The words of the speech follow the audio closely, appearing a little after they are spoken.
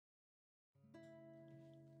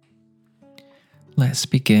Let's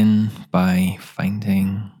begin by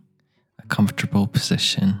finding a comfortable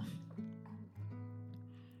position.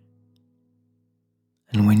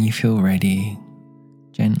 And when you feel ready,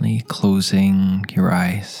 gently closing your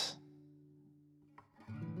eyes.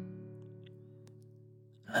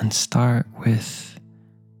 And start with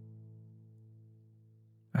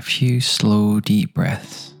a few slow, deep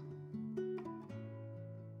breaths.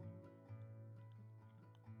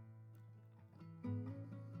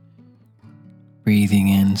 Breathing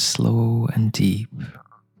in slow and deep.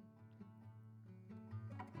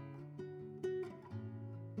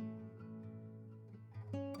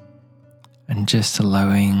 And just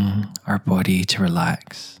allowing our body to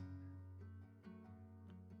relax.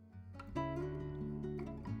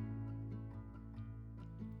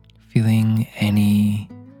 Feeling any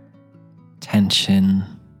tension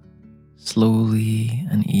slowly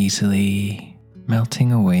and easily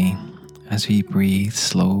melting away as we breathe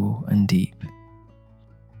slow and deep.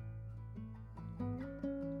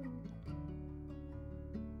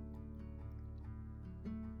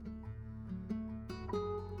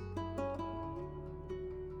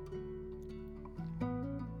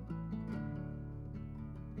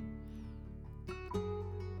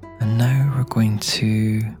 And now we're going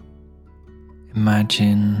to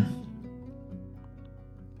imagine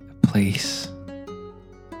a place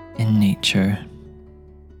in nature,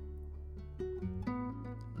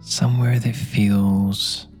 somewhere that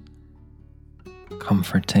feels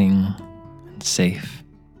comforting and safe.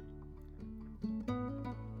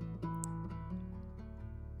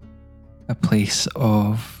 A place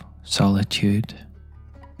of solitude,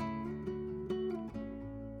 a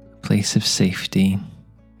place of safety,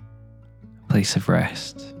 a place of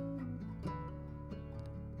rest.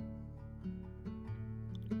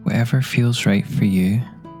 Whatever feels right for you.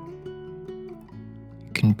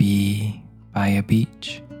 It can be by a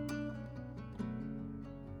beach.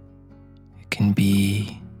 It can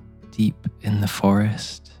be deep in the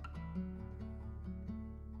forest.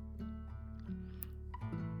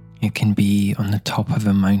 It can be on the top of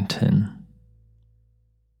a mountain,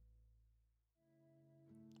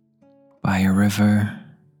 by a river,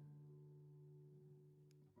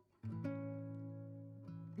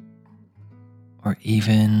 or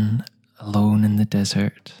even alone in the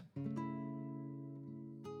desert,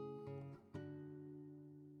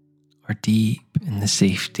 or deep in the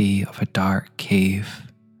safety of a dark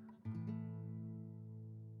cave.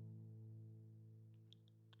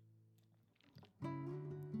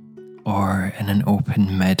 Or in an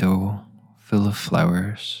open meadow full of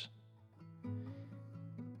flowers.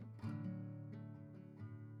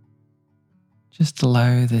 Just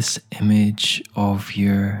allow this image of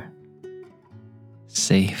your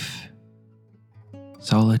safe,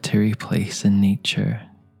 solitary place in nature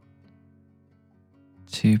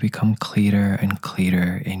to become clearer and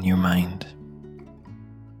clearer in your mind.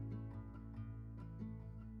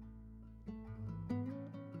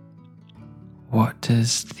 What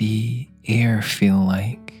does the air feel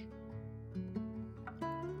like?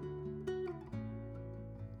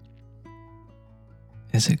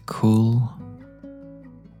 Is it cool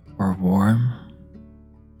or warm?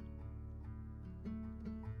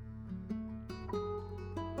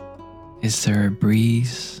 Is there a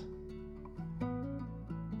breeze?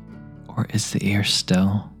 Or is the air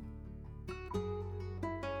still?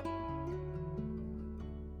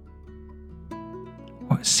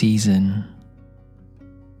 What season?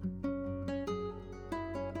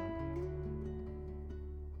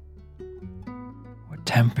 What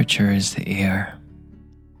temperature is the air?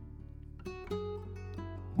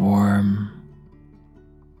 Warm,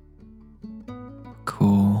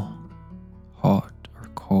 cool, hot or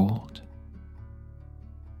cold?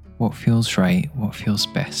 What feels right? What feels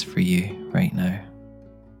best for you right now?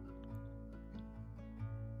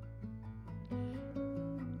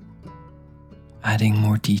 Adding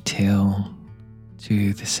more detail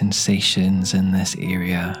to the sensations in this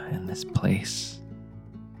area, in this place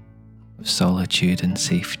of solitude and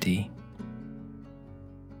safety.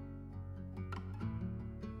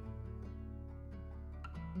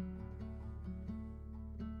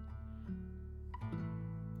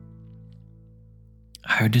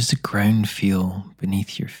 How does the ground feel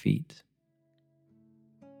beneath your feet?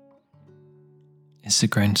 Is the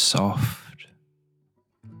ground soft?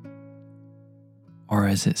 Or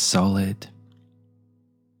is it solid?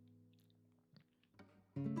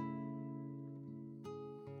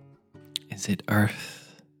 Is it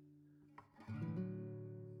earth?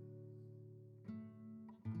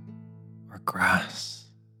 Or grass?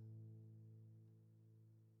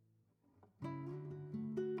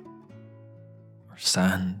 Or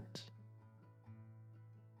sand?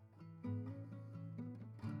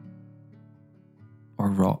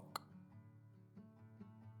 rock.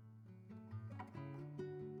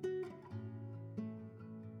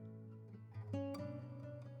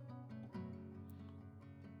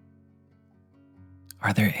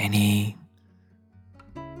 Are there any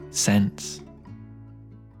scents,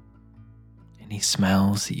 any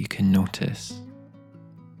smells that you can notice?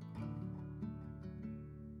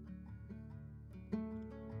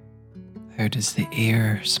 How does the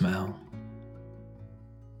air smell?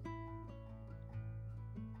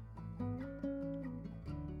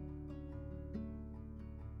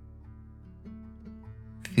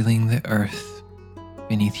 Feeling the earth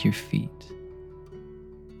beneath your feet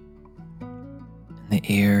and the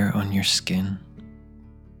air on your skin.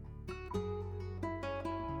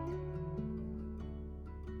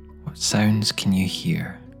 What sounds can you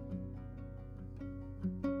hear?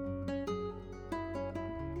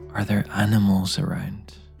 Are there animals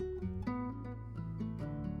around?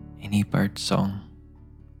 Any bird song?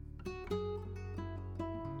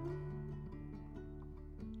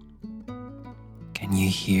 Can you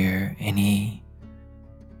hear any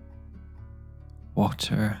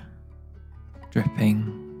water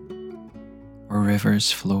dripping or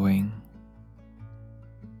rivers flowing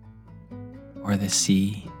or the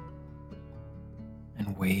sea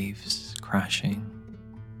and waves crashing?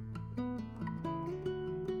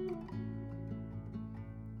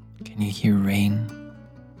 Can you hear rain?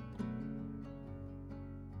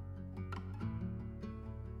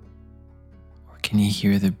 Or can you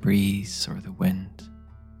hear the breeze or the wind?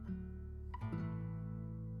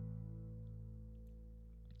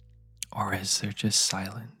 Or is there just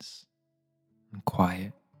silence and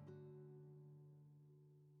quiet?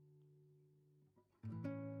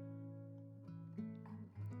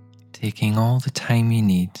 Taking all the time you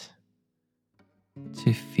need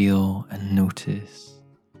to feel and notice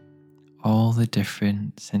all the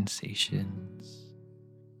different sensations,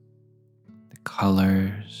 the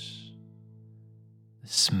colors, the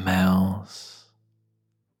smells,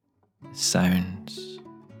 the sounds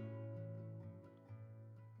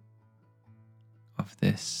of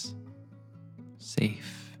this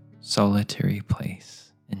safe, solitary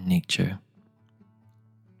place in nature.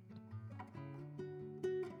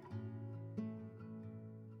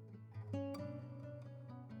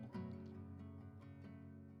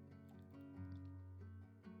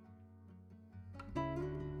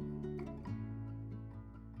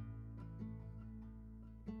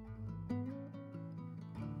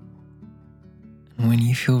 And when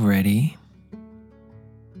you feel ready,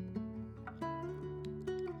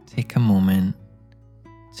 take a moment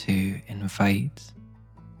to invite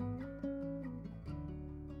the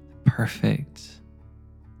perfect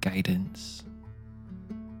guidance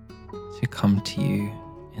to come to you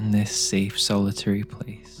in this safe, solitary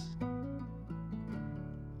place.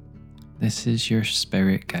 This is your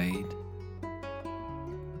spirit guide.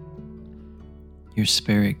 Your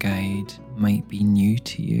spirit guide might be new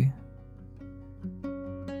to you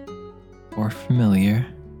or familiar,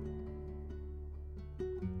 but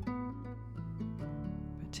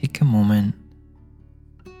take a moment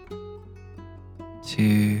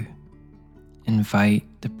to invite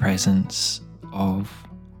the presence of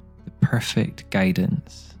the perfect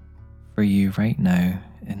guidance for you right now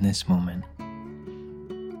in this moment.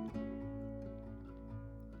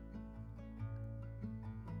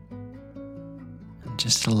 And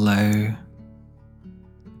just allow the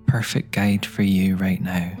perfect guide for you right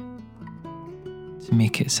now to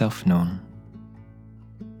make itself known,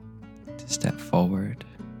 to step forward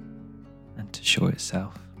and to show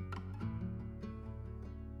itself.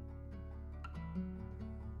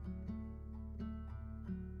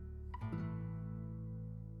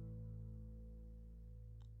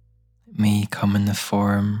 It may come in the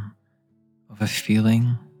form of a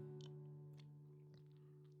feeling,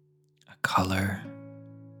 a colour,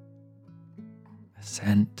 a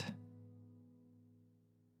scent,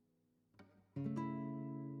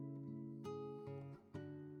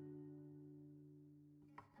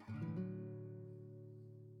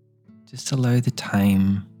 just allow the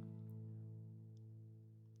time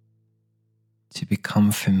to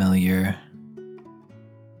become familiar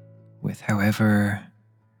with however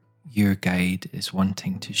your guide is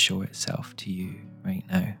wanting to show itself to you right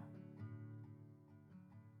now.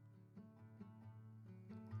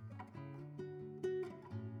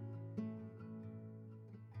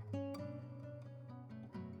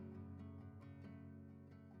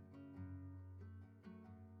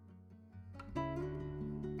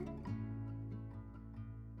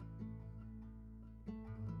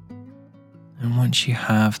 And once you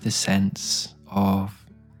have the sense of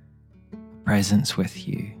presence with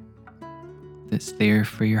you that's there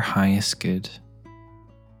for your highest good,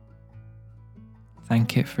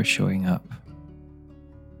 thank it for showing up.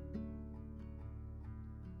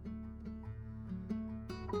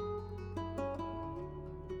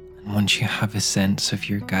 And once you have a sense of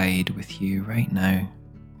your guide with you right now,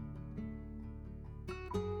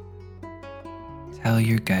 tell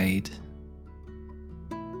your guide,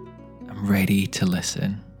 I'm ready to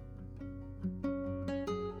listen.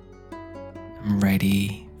 I'm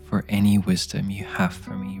ready for any wisdom you have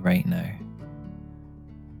for me right now.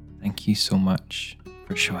 Thank you so much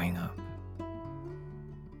for showing up.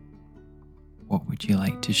 What would you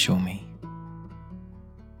like to show me?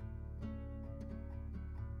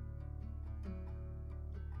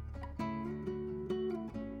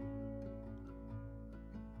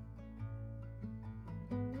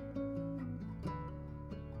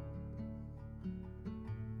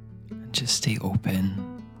 And just stay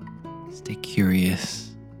open, stay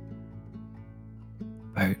curious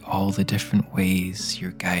about all the different ways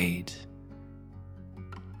your guide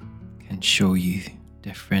can show you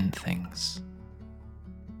different things.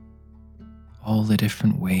 All the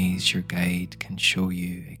different ways your guide can show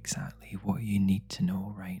you exactly what you need to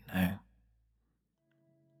know right now.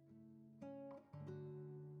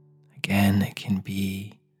 Again, it can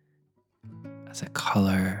be as a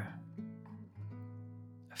color,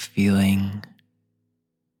 a feeling,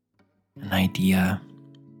 an idea,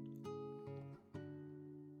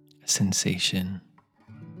 a sensation,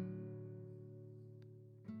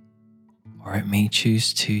 or it may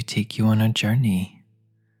choose to take you on a journey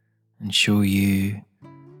and show you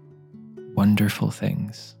wonderful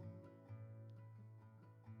things.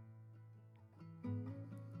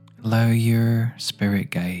 Allow your spirit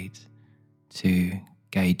guide to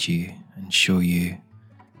guide you and show you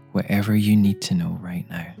whatever you need to know right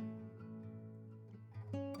now.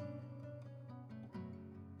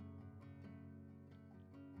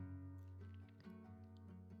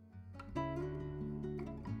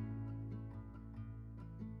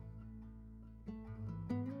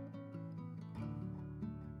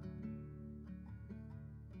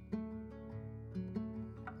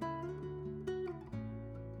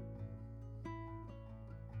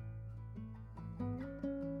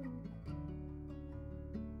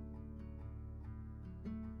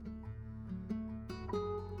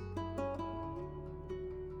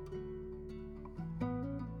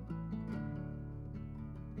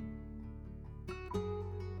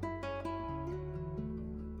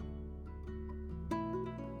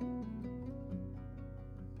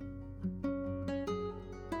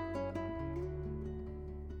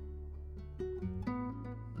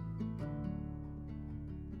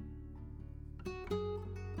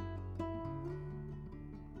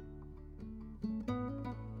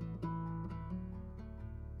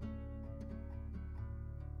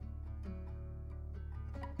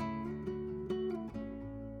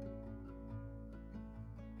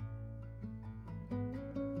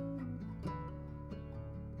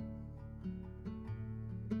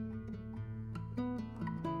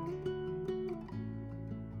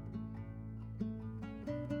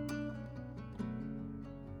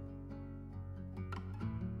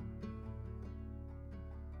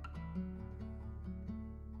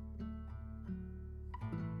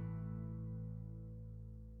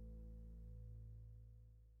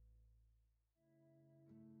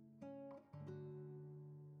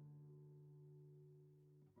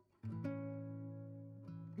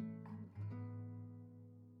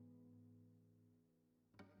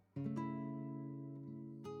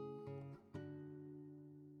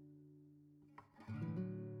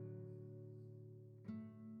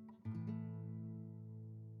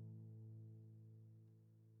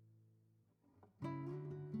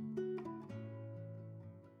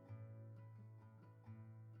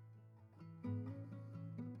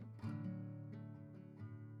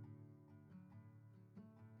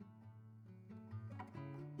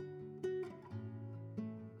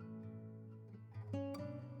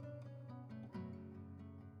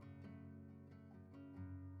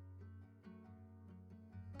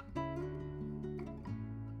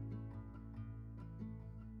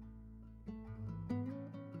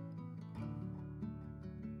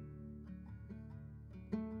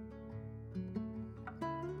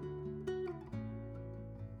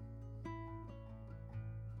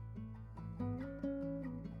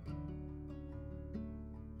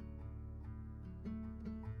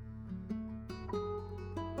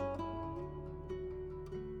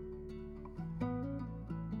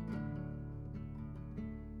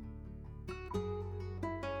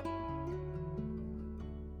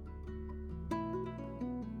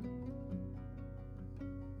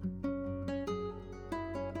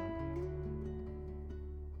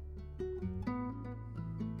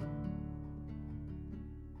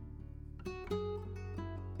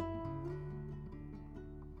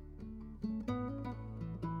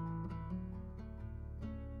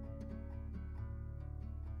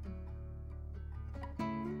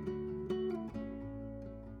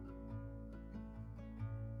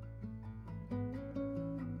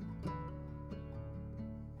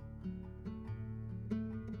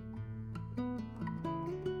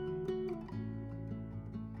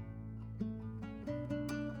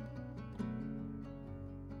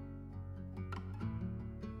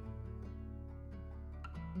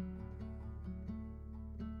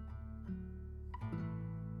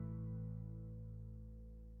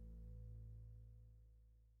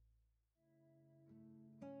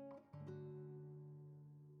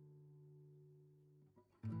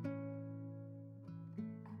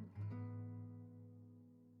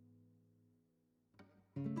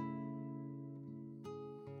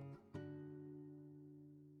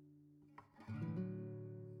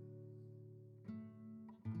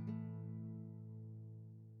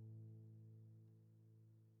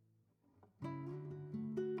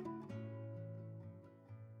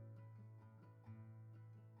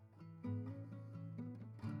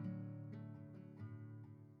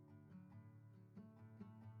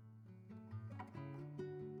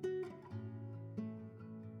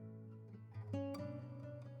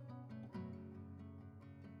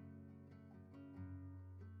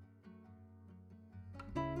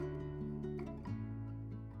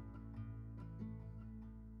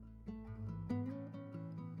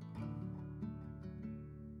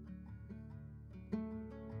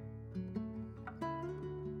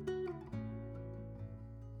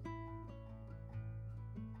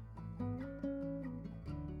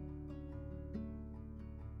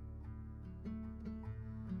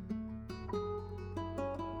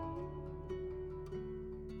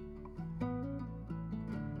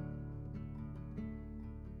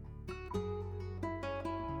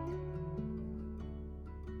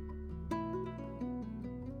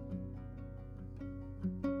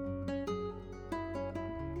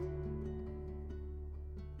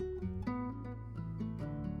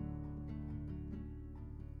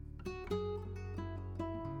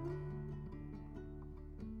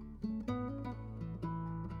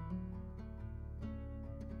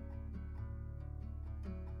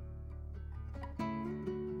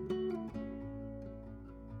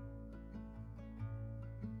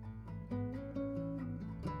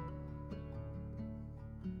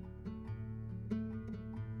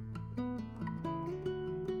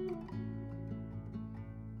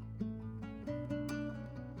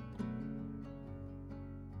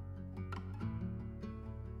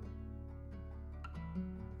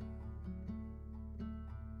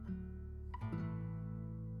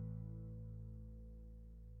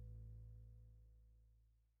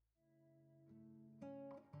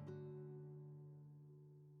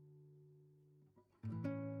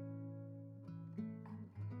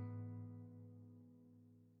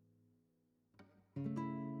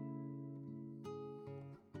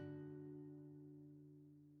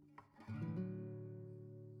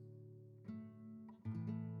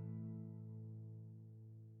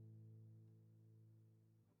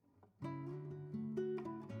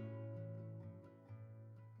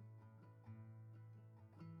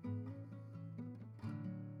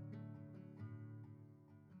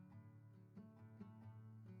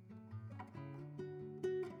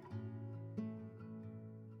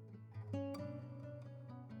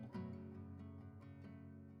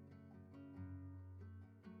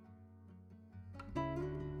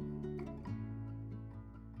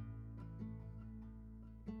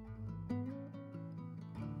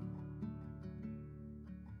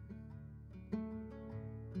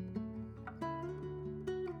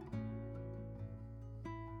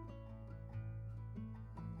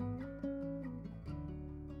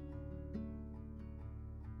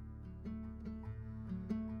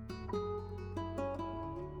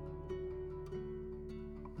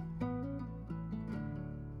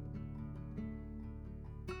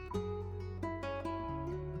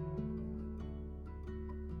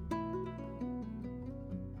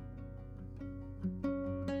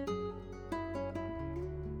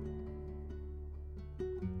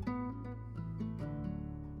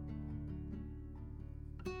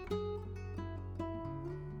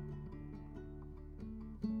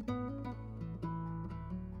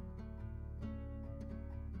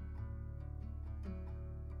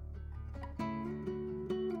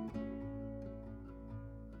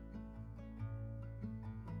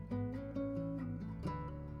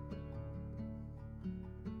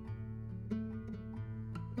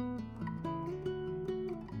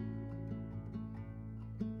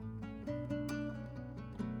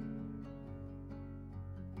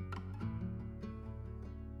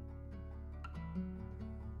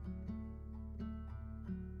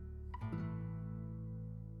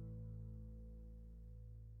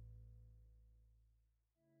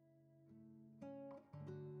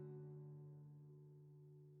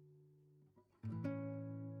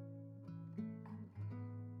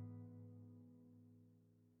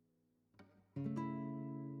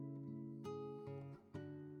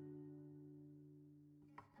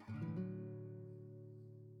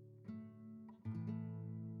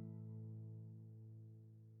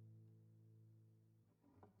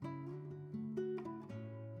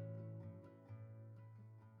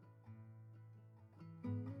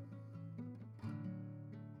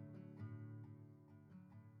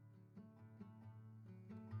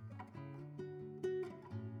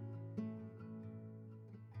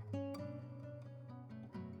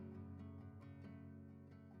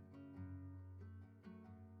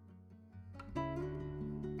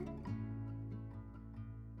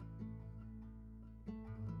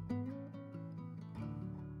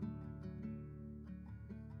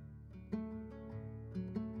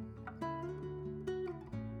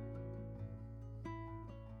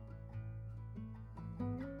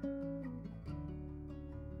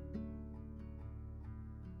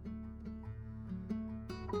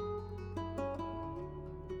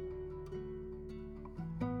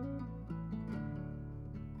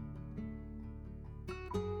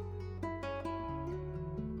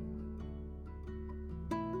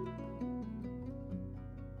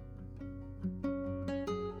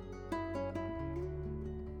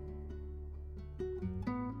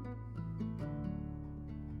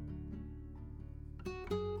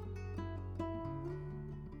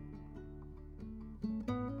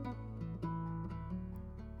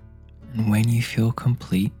 And when you feel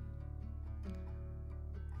complete,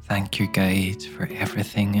 thank your guide for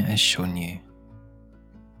everything it has shown you.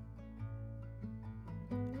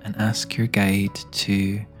 And ask your guide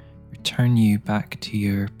to return you back to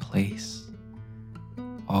your place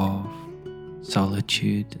of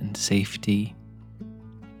solitude and safety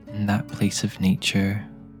in that place of nature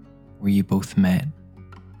where you both met.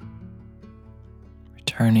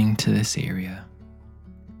 Returning to this area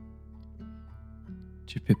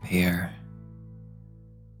to prepare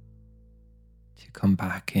to come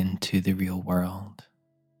back into the real world.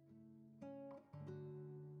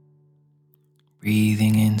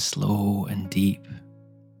 Breathing in slow and deep.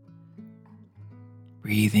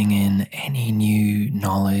 Breathing in any new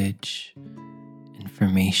knowledge,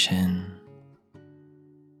 information,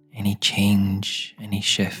 any change, any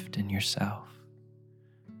shift in yourself,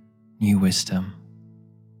 new wisdom.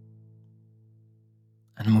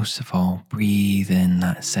 And most of all, breathe in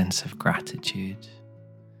that sense of gratitude,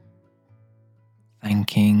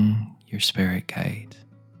 thanking your spirit guide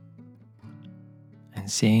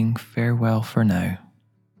and saying farewell for now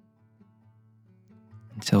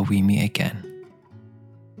until we meet again.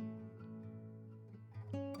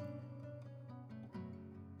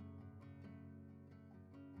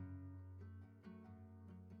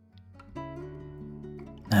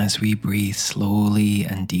 As we breathe slowly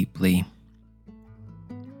and deeply,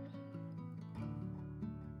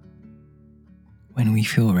 when we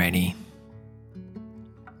feel ready,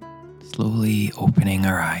 slowly opening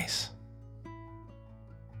our eyes.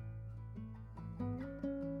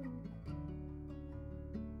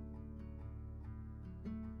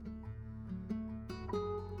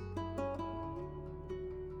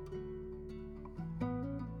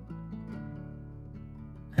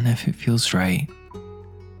 And if it feels right,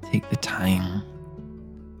 take the time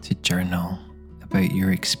to journal about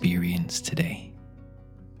your experience today.